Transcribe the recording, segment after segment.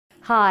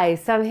Hi,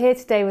 so I'm here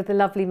today with the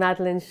lovely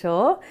Madeleine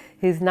Shaw,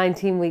 who's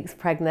 19 weeks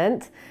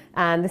pregnant,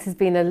 and this has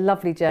been a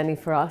lovely journey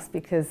for us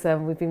because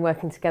we've been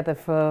working together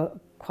for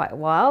quite a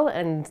while,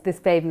 and this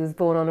baby was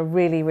born on a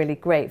really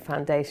great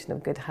foundation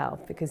of good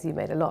health because you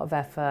made a lot of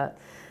effort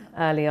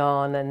early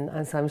on,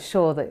 and so I'm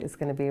sure that it's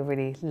going to be a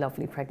really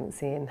lovely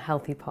pregnancy and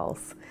healthy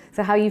pulse.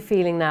 So how are you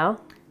feeling now?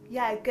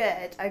 Yeah,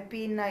 good. I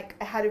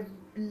had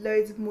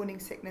loads of morning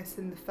sickness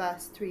in the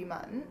first 3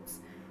 months.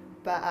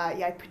 But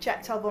yeah, I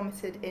projectile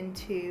vomited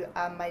into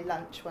my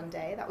lunch one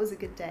day. That was a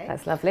good day.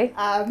 That's lovely.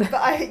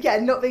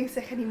 But not being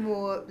sick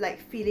anymore,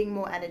 feeling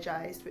more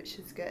energized, which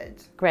is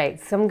good.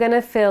 Great. So I'm going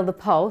to feel the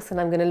pulse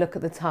and I'm going to look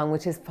at the tongue,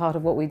 which is part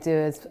of what we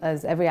do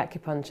as every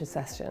acupuncture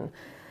session.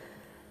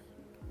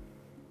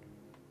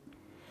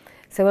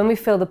 So when we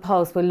feel the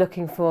pulse, we're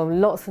looking for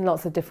lots and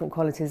lots of different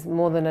qualities,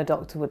 more than a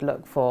doctor would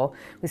look for.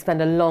 We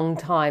spend a long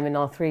time in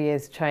our 3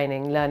 years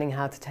training learning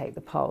how to take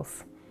the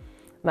pulse.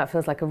 That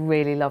feels like a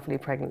really lovely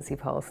pregnancy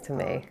pulse to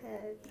me. Oh,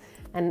 good.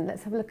 And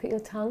let's have a look at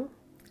your tongue.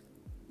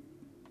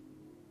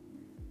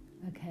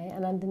 Okay,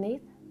 and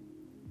underneath?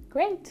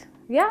 Great.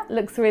 Yeah,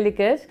 looks really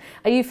good.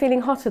 Are you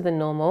feeling hotter than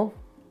normal?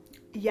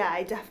 Yeah,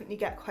 I definitely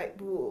get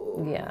quite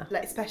warm. Yeah.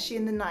 Especially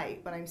in the night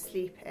when I'm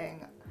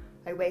sleeping,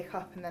 I wake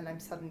up and then I'm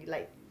suddenly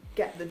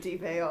get the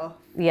duvet off.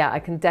 Yeah, I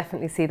can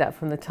definitely see that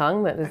from the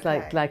tongue, that there's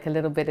like a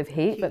little bit of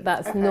heat, but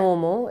that's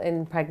normal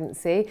in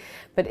pregnancy.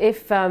 But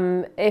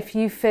if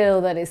you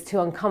feel that it's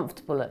too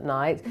uncomfortable at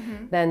night,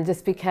 then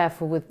just be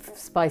careful with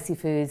spicy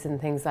foods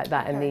and things like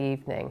that in the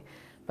evening.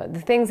 But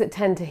the things that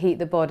tend to heat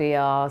the body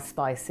are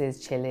spices,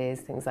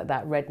 chilies, things like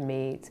that, red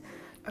meat,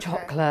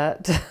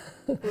 chocolate.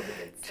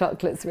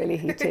 Chocolate's really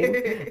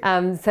heating.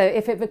 So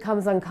if it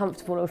becomes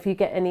uncomfortable or if you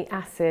get any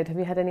acid, have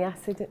you had any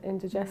acid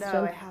indigestion?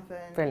 No, I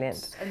haven't.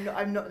 Brilliant.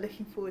 I'm not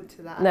looking forward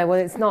to that. No, well,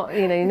 it's not,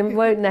 you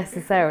won't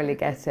necessarily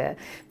get it.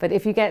 But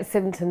if you get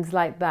symptoms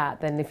like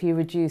that, then if you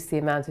reduce the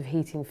amount of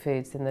heating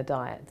foods in the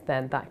diet,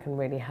 then that can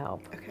really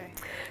help. Okay.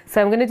 So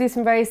I'm going to do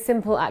some very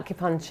simple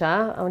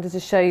acupuncture. I wanted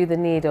to show you the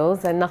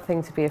needles. They're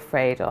nothing to be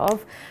afraid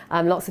of.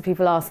 Lots of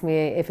people ask me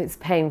if it's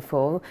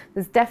painful.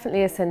 There's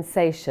definitely a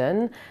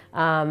sensation,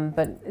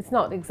 but it's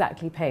not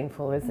exactly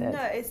painful, is it?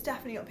 No, it's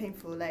definitely not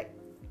painful.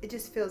 It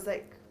just feels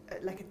like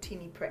a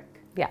teeny prick.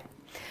 Yeah.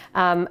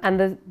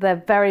 And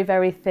they're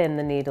very thin,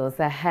 the needles.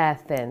 They're hair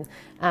thin.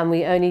 And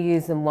we only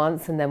use them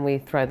once and then we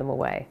throw them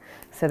away.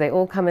 So they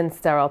all come in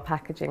sterile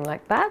packaging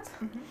like that.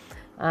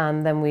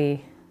 And then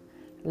we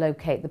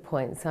locate the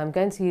point. So I'm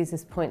going to use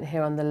this point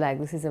here on the leg.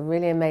 This is a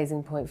really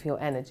amazing point for your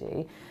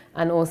energy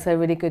and also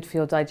really good for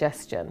your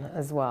digestion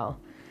as well.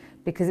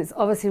 Because it's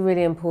obviously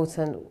really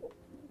important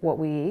what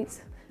we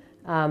eat,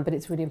 but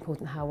it's really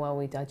important how well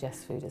we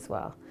digest food as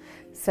well.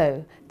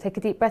 So take a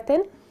deep breath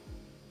in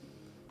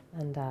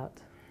and out.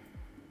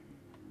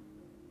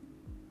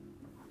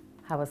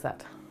 How was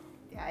that?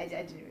 Yeah, I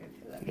didn't even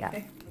feel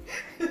anything.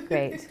 Yeah,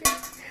 great.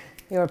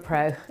 You're a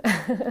pro.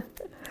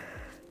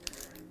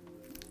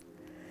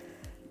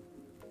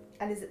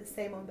 And is it the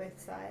same on both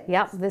sides?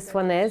 Yep, this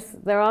one is.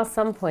 There are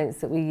some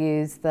points that we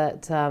use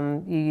that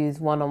you use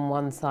one on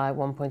one side,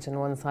 one point on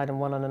one side and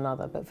one on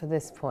another, but for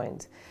this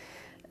point.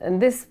 And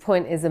this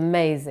point is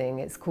amazing.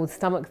 It's called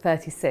stomach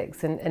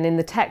 36, and in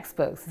the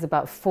textbooks there's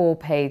about 4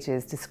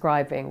 pages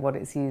describing what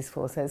it's used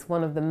for, so it's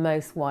one of the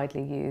most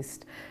widely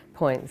used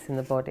points in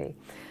the body.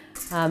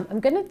 I'm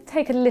going to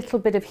take a little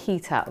bit of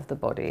heat out of the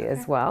body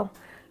as well.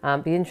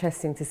 Be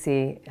interesting to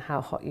see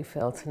how hot you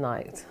feel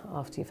tonight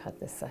after you've had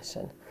this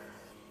session.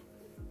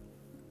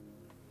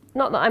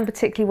 Not that I'm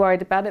particularly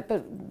worried about it,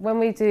 but when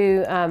we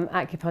do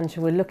acupuncture,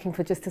 we're looking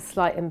for just a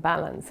slight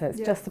imbalance. So it's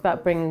just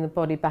about bringing the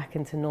body back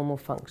into normal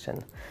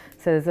function.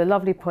 So there's a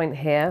lovely point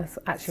here. It's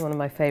actually one of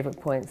my favourite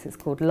points. It's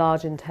called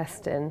large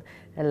intestine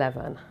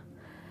 11.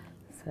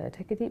 So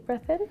take a deep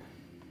breath in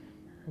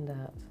and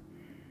out.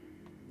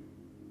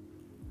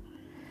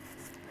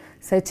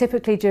 So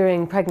typically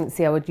during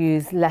pregnancy, I would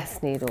use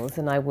less needles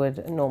than I would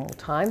at normal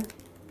time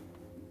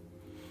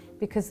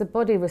because the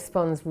body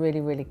responds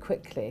really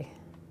quickly.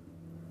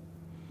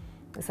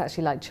 It's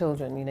actually like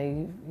children,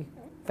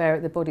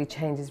 the body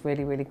changes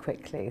really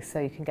quickly, so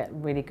you can get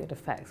really good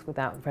effects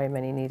without very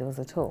many needles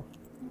at all.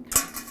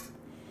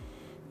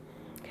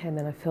 Okay, and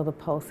then I feel the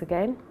pulse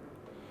again.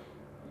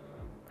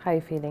 How are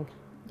you feeling?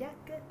 Yeah,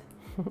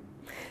 good.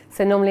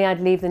 So normally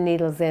I'd leave the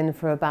needles in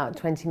for about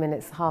 20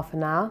 minutes, half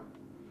an hour.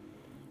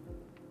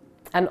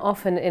 And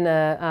often in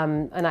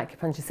an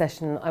acupuncture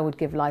session, I would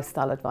give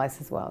lifestyle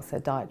advice as well, so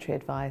dietary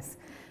advice,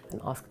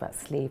 and ask about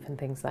sleep and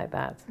things like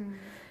that.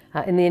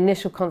 In the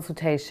initial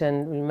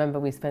consultation, remember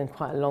we spend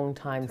quite a long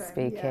time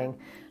speaking,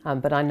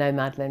 but I know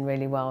Madeleine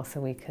really well, so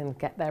we can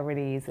get there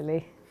really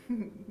easily.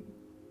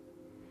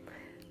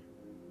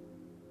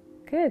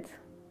 Good.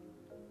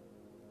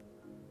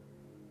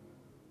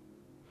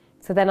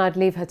 So then I'd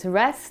leave her to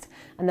rest,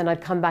 and then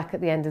I'd come back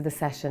at the end of the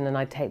session and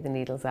I'd take the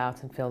needles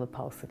out and feel the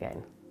pulse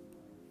again.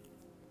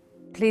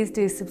 Please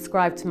do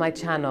subscribe to my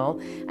channel,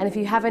 and if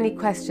you have any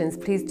questions,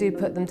 please do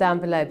put them down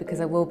below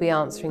because I will be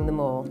answering them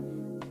all.